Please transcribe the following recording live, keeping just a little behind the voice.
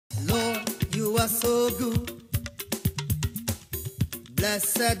are so good.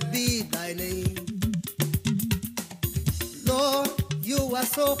 Blessed be thy name. Lord, you are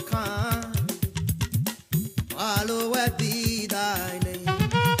so kind. Hallowed be thy name.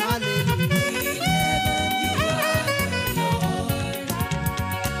 Hallelujah. In heaven you are the Lord.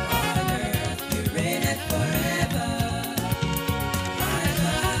 On earth you reign forever. My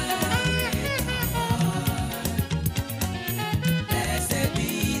God, blessed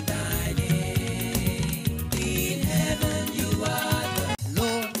be thy name. In heaven you are the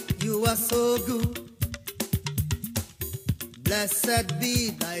Lord, you are so good. Blessed be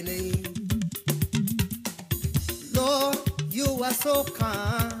thy name. Lord, you are so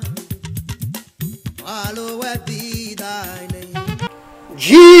kind. Hallowed be thy name.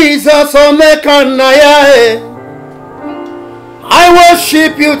 Jesus, Omekanayae, I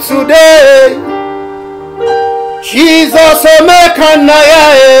worship you today. Jesus,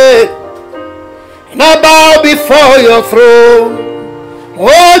 Omekanayae, and I bow before your throne.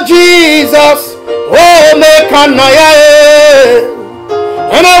 Oh Jesus, Omekanayae,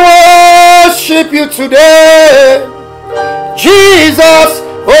 and I worship you today. Jesus,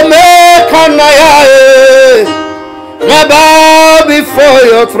 Omekanayae, and I bow before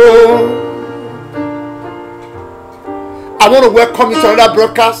your throne. I want to welcome you to another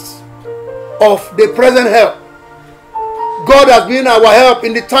broadcast of the present help. God has been our help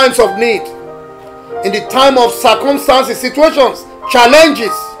in the times of need, in the time of circumstances, situations,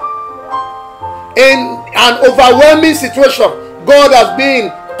 challenges, in an overwhelming situation. God has been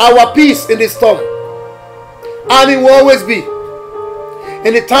our peace in the storm, and He will always be.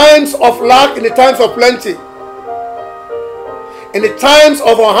 In the times of lack, in the times of plenty, in the times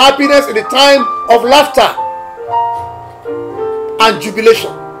of unhappiness, in the time of laughter and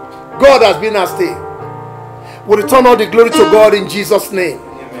jubilation, God has been our stay. We return all the glory to God in Jesus' name.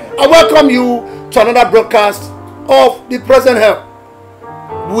 Amen. I welcome you to another broadcast of the present help.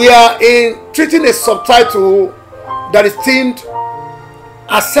 We are treating a subtitle that is themed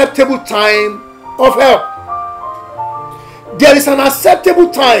Acceptable Time of Help. There is an acceptable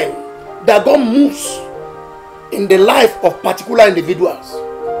time that God moves in the life of particular individuals.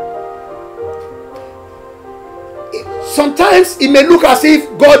 Sometimes it may look as if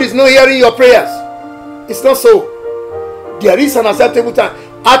God is not hearing your prayers. It's not so. There is an acceptable time.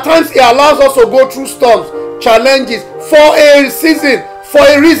 At times He allows us to go through storms, challenges for a season, for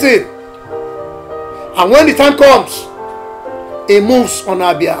a reason. And when the time comes, He moves on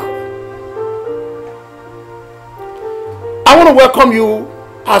our behalf. I want to welcome you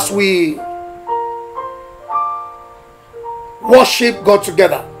as we worship God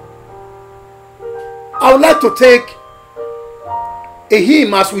together. I would like to take a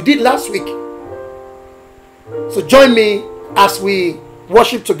hymn as we did last week. So join me as we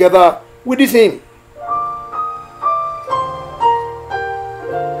worship together with this hymn.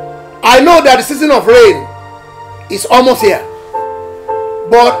 I know that the season of rain is almost here,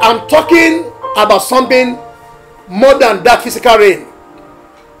 but I'm talking about something more than that physical rain,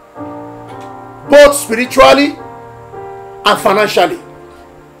 both spiritually and financially.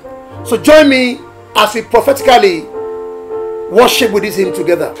 So join me as we prophetically worship with this hymn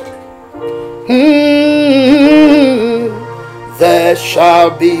together. There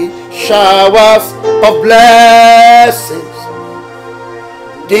shall be showers of blessings.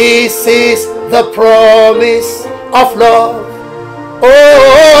 This is the promise of love.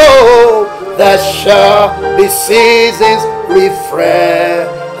 Oh, there shall be seasons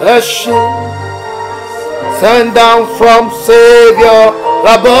refreshing, sent down from Savior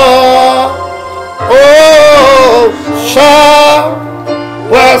above. Oh,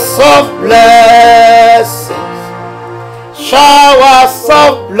 showers of blessings, showers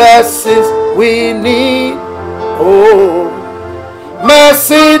of blessings we need. Oh,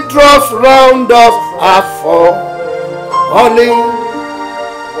 mercy drops round us are falling,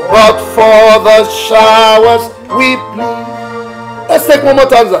 but for the showers we plead. Let's take one more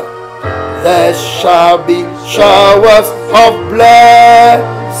time, sir. There shall be showers of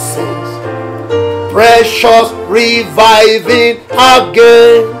blessings, precious reviving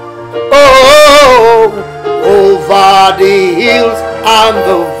again. Oh, over the hills and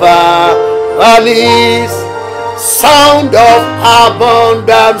the valleys, sound of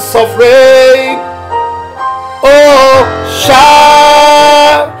abundance of rain. Oh,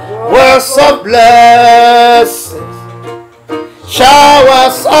 showers of blessings,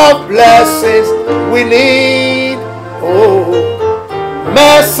 showers of blessings we need. Oh,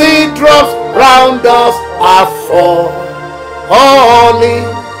 mercy drops round us are falling,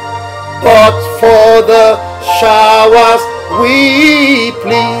 but for the showers we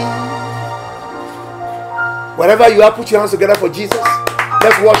plead. Wherever you are, put your hands together for Jesus.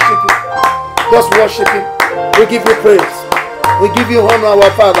 Let's worship Him. Just worship Him. We give you praise. We give you honor, our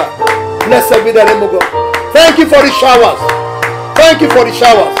Father. Blessed be the name of God. Thank you for the showers. Thank you for the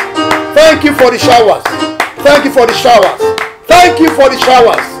showers. Thank you for the showers. Thank you for the showers. Thank you for the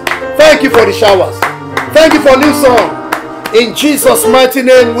showers. Thank you for the showers. Thank you for a new song. In Jesus' mighty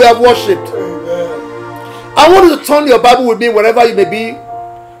name we have worshipped. I want you to turn your Bible with me wherever you may be.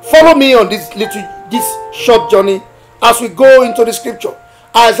 Follow me on this short journey as we go into the scripture.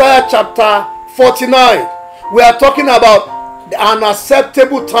 Isaiah chapter 49. We are talking about an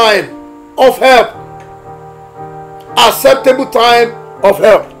acceptable time of help. Acceptable time of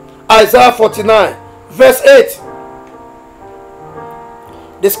help. Isaiah 49 verse 8.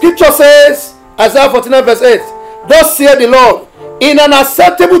 The scripture says, Isaiah 49 verse 8, thus saith the Lord, in an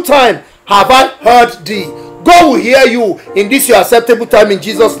acceptable time have I heard thee. God will hear you in this your acceptable time in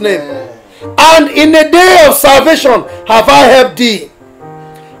Jesus' name. And in the day of salvation have I helped thee.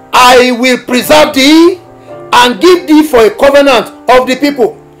 I will preserve thee and give thee for a covenant of the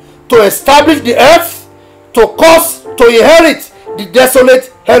people, to establish the earth, to cause to inherit the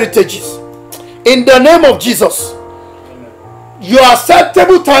desolate heritages. In the name of Jesus, your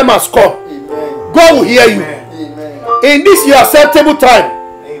acceptable time has come. Amen. God will hear you. Amen. In this your acceptable time,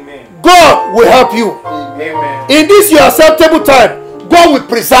 Amen. God will help you. Amen. In this your acceptable time, God will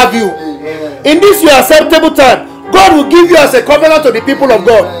preserve you. Amen. In this your acceptable time, God will give you as a covenant to the people of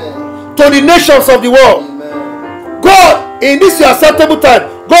God, to the nations of the world. Amen. God, in this your acceptable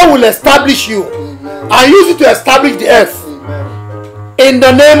time, God will establish you and use you to establish the earth. Amen. In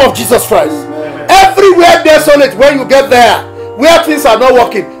the name of Jesus Christ. Amen. Everywhere desolate, when you get there, where things are not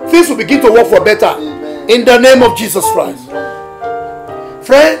working, things will begin to work for better. Amen. In the name of Jesus Christ.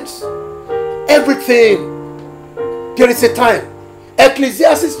 Friends, everything, there is a time.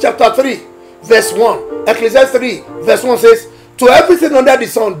 Ecclesiastes chapter 3 verse 1. Ecclesiastes 3 verse 1 says, to everything under the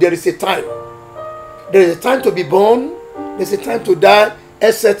sun there is a time. There is a time to be born, there is a time to die,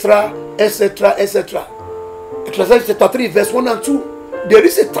 etc., etc., etc. Ecclesiastes chapter 3 verse 1 and 2. There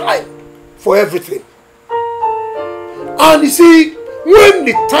is a time for everything. And you see, when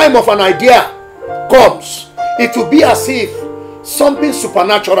the time of an idea comes, it will be as if something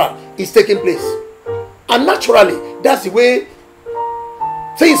supernatural is taking place. And naturally, that's the way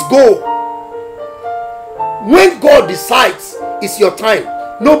things go. When God decides it's your time,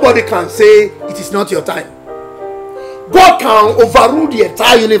 nobody can say it is not your time. God can overrule the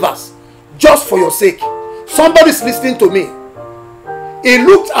entire universe just for your sake. Somebody's listening to me. It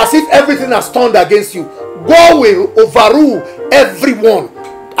looks as if everything has turned against you. God will overrule everyone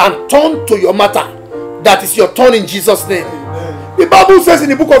and turn to your matter. That is your turn in Jesus' name. Amen. The Bible says in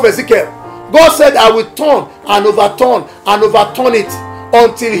the book of Ezekiel, God said, I will turn and overturn it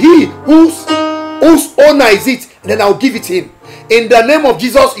until he whose owner is it, and then I'll give it to him. In the name of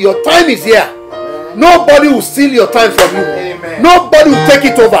Jesus, your time is here. Nobody will steal your time from you. Amen. Nobody will take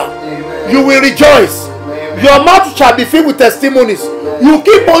it over. Amen. You will rejoice. Amen. Your mouth shall be filled with testimonies. You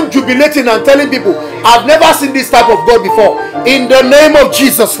keep on jubilating and telling people, I've never seen this type of God before. In the name of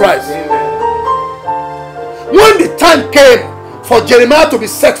Jesus Christ. Amen. When the time came for Jeremiah to be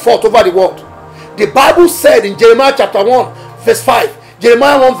set forth over the world, the Bible said in Jeremiah chapter 1 verse 5,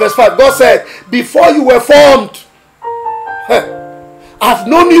 Jeremiah 1 verse 5, God said, before you were formed, I've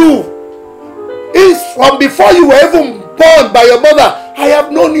known you. It's from before you were even born by your mother, I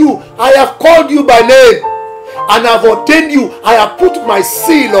have known you. I have called you by name, and I've ordained you. I have put my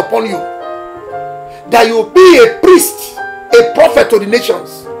seal upon you, that you will be a priest, a prophet to the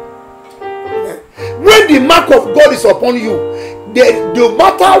nations. When the mark of God is upon you, no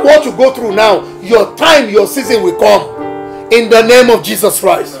matter what you go through now, your time, your season will come. In the name of Jesus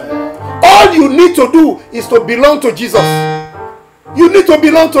Christ. All you need to do is to belong to Jesus. You need to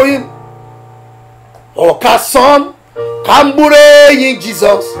belong to Him. Okason, Kambure in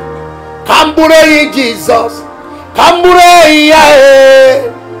Jesus. Kambure in Jesus. Kambure in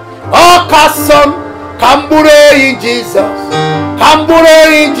Okason, Kambure in Jesus.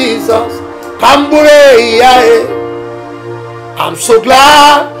 Kambure in Jesus. Kambure in I'm so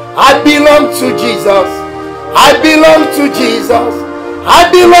glad I belong to Jesus. I belong to Jesus.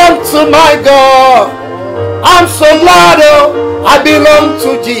 I belong to my God. I'm so glad, oh, I belong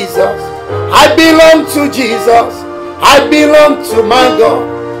to Jesus. I belong to Jesus. I belong to my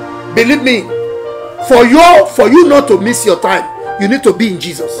God. Believe me, for you not to miss your time, you need to be in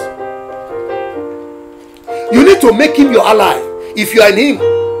Jesus. You need to make Him your ally. If you are in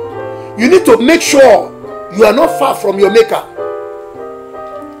Him, you need to make sure you are not far from your Maker.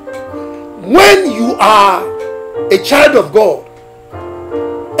 When you are a child of God,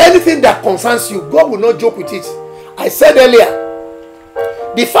 anything that concerns you, God will not joke with it. I said earlier,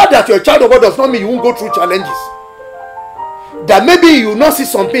 the fact that you're a child of God does not mean you won't go through challenges. That maybe you will not see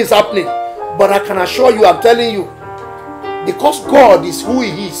some things happening, but I can assure you, I'm telling you, because God is who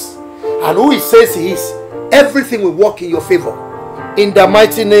He is and who He says He is, everything will work in your favor. In the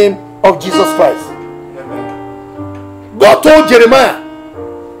mighty name of Jesus Christ. God told Jeremiah,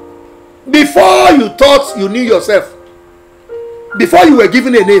 before you thought you knew yourself, before you were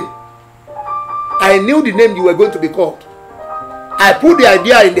given a name, I knew the name you were going to be called. I put the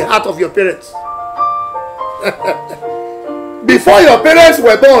idea in the heart of your parents. Before your parents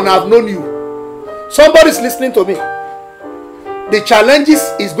were born, I've known you. Somebody's listening to me. The challenges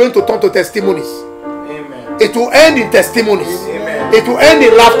is going to turn to testimonies. Amen. It will end in testimonies. Amen. It will end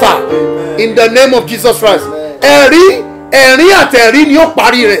in laughter. Amen. In the name of Jesus Christ. Amen. Ẹ̀rín àti ẹ̀rín ni ó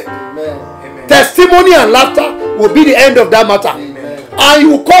parí rẹ̀. Amen. Testimony and laughter will be the end of that matter. Amen. And you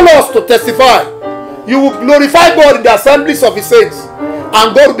will call us to testify. You will glorify God in the assemblies of His saints.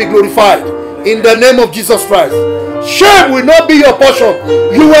 And God will be glorified. In the name of Jesus Christ. Shame will not be your portion.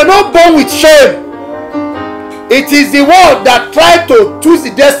 You were not born with shame. It is the world that tried to choose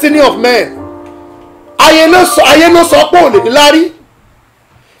the destiny of men. Ayé ló sọ pé ò lè ní lárí.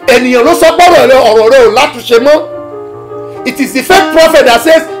 Ènìyàn ló sọ pé ọ̀rọ̀ rẹ̀ ò látúnṣe mọ́. It is the fake prophet that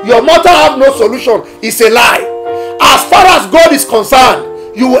says your matter have no solution. It's a lie. As far as God is concerned,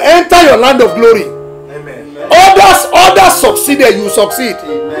 you will enter your land of glory. Amen. Others succeeded, you will succeed.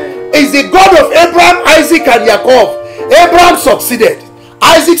 Amen. Is the God of Abraham, Isaac, and Jacob. Abraham succeeded.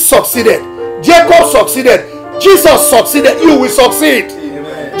 Isaac succeeded. Jacob succeeded. Jesus succeeded. You will succeed.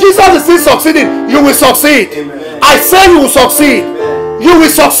 Amen. Jesus is still succeeding. You will succeed. Amen. I say you will succeed. You will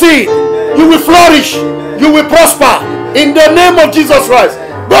succeed. You will flourish. You will prosper. In the name of Jesus Christ.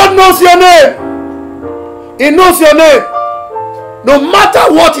 God knows your name. He knows your name. No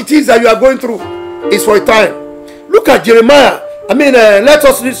matter what it is that you are going through, it's for a time. Look at Jeremiah. Let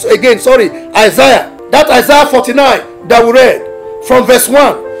us read again. Isaiah. That Isaiah 49 that we read from verse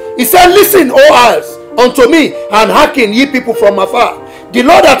 1. He said, listen, O isles, unto me, and hearken, ye people from afar. The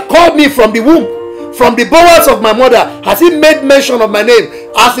Lord hath called me from the womb, from the bowels of my mother, has He made mention of my name.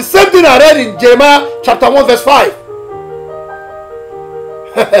 As the same thing I read in Jeremiah chapter 1 verse 5.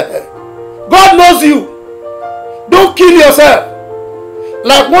 God knows you. Don't kill yourself.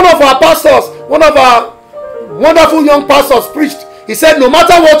 Like one of our pastors, one of our wonderful young pastors preached. He said, no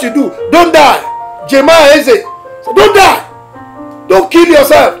matter what you do, don't die. Jeremiah Eze, so don't die. Don't kill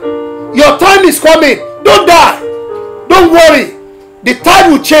yourself. Your time is coming. Don't die. Don't worry. The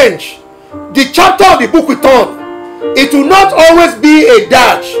tide will change. The chapter of the book will turn. It will not always be a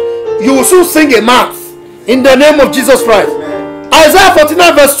dash. You will soon sing a mass. In the name of Jesus Christ. Isaiah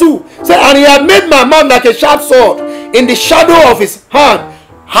 49 verse 2 said, and He had made my mouth like a sharp sword. In the shadow of His hand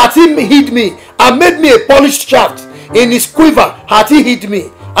hath He hid me, and made me a polished shaft. In His quiver hath He hid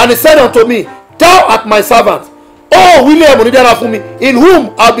me. And He said unto me, thou art my servant. Oh, William, in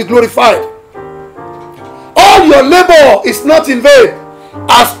whom I'll be glorified. All your labor is not in vain.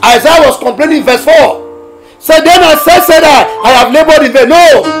 As Isaiah was complaining in verse 4. Said, then I said I have labored in vain.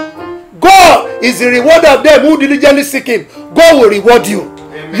 No. God is the rewarder of them who diligently seek Him. God will reward you.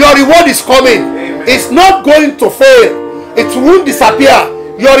 Amen. Your reward is coming. Amen. It's not going to fail. It won't disappear.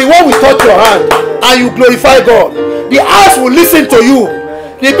 Your reward will touch your hand and you glorify God. The eyes will listen to you.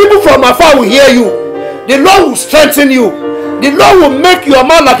 The people from afar will hear you. The Lord will strengthen you. The Lord will make your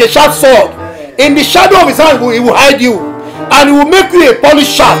mouth like a sharp sword. In the shadow of His hand He will hide you. And He will make you a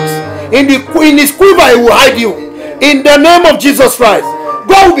polished shaft. In His quiver He will hide you. In the name of Jesus Christ.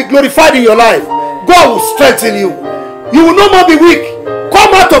 God will be glorified in your life. God will strengthen you. You will no more be weak.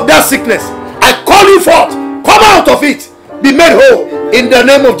 Come out of that sickness. I call you forth. Come out of it. Be made whole. In the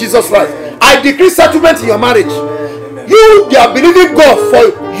name of Jesus Christ. I decree settlement in your marriage. You are believing God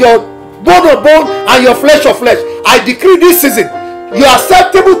for your bone of bone and your flesh of flesh. I decree this season, your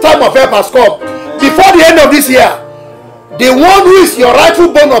acceptable time of help has come. Before the end of this year, the one who is your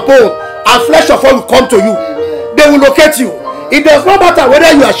rightful bone of bone and flesh of flesh will come to you. They will locate you. It does not matter whether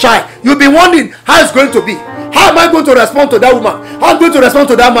you are shy. You'll be wondering how it's going to be. How am I going to respond to that woman? How am I going to respond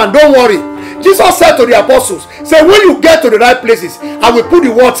to that man? Don't worry. Jesus said to the apostles, say, when you get to the right places, I will put the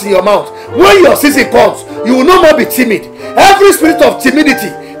words in your mouth. When your season comes, you will no more be timid. Every spirit of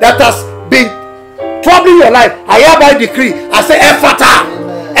timidity that has been troubling your life, I hereby decree, I say, Ephata,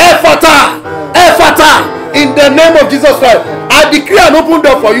 Ephata, Ephata, in the name of Jesus Christ. I decree an open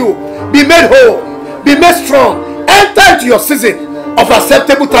door for you. Be made whole. Be made strong. Enter into your season of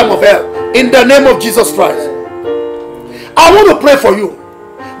acceptable time of help. In the name of Jesus Christ. I want to pray for you.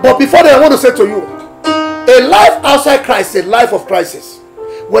 But before that, I want to say to you, a life outside Christ is a life of crisis.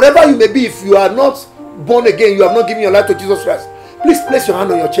 Wherever you may be, if you are not born again, you have not given your life to Jesus Christ, please place your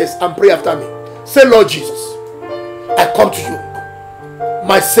hand on your chest and pray after me. Say, Lord Jesus, I come to you,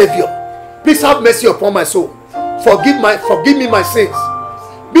 my Savior. Please have mercy upon my soul. Forgive me my sins.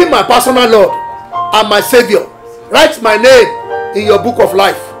 Be my personal Lord and my Savior. Write my name in your book of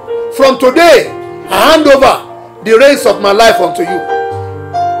life. From today, I hand over the reins of my life unto you.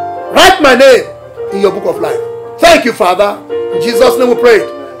 Write my name in your book of life. Thank you, Father. In Jesus' name we pray.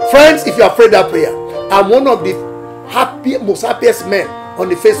 Friends, if you have prayed that prayer, I'm one of the most happiest men on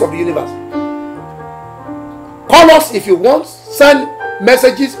the face of the universe. Call us if you want. Send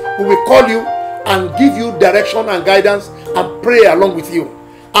messages. We will call you and give you direction and guidance and pray along with you.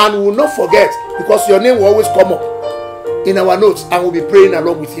 And we will not forget, because your name will always come up in our notes, and we'll be praying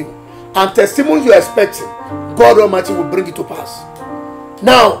along with you. And testimonies you're expecting, God Almighty will bring it to pass.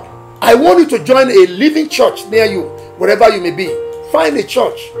 Now, I want you to join a living church near you, wherever you may be. Find a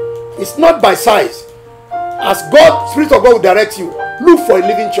church. It's not by size. As God, Spirit of God will direct you, look for a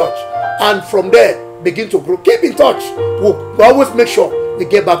living church. And from there, begin to grow. Keep in touch. We'll always make sure we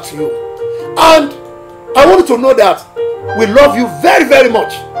get back to you. And I want you to know that we love you very, very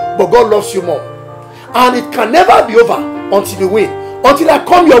much, but God loves you more. And it can never be over until you win. Until I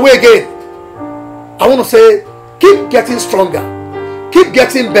come your way again, I want to say, keep getting stronger. Keep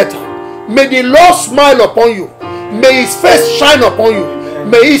getting better. May the Lord smile upon you. May his face shine upon you.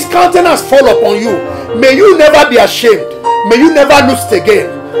 May his countenance fall upon you. May you never be ashamed. May you never lose it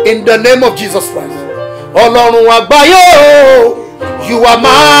again. In the name of Jesus Christ. Ọlọ́run àgbáyé o, you are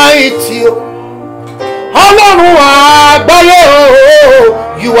mighty o. Ọlọ́run àgbáyé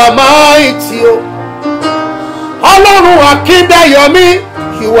o, you are mighty o. Ọlọ́run Akíndayọ̀mí,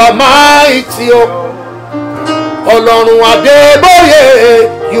 you are mighty o. Ọlọ́run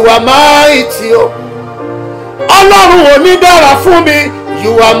Adébóyè, you are mighty o. Ọlọ́run Onídàráfúnmi,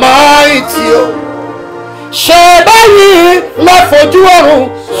 you are mighty o. Ṣé báyìí lẹ́fojú ọ̀run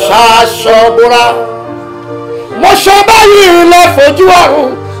ṣaṣọ́búra? Mo ṣe báyìí lẹ́fojú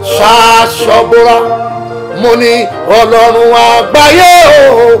ọ̀run ṣaṣọ́búra. Mo ní Ọlọ́run àgbáyé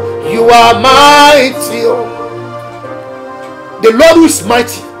o, you are mighty o. The Lord who is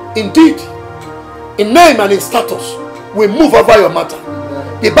mighty indeed, in name and in status, will move over your matter.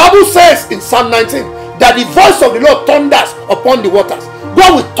 The Bible says in Psalm 19 that the voice of the Lord thunders upon the waters.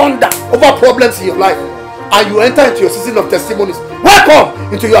 God will thunder over problems in your life, and you enter into your season of testimonies.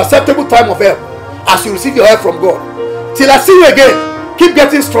 Welcome into your acceptable time of help as you receive your help from God. Till I see you again, keep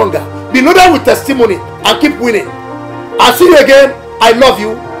getting stronger. Be loaded with testimony and keep winning. I'll see you again. I love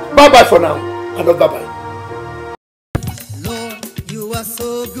you. Bye bye for now. And bye bye. Lord, you are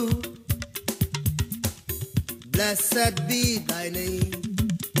so good. Blessed be thy name.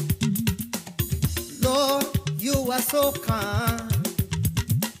 Lord, you are so kind.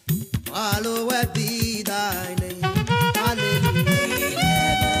 Hallowed be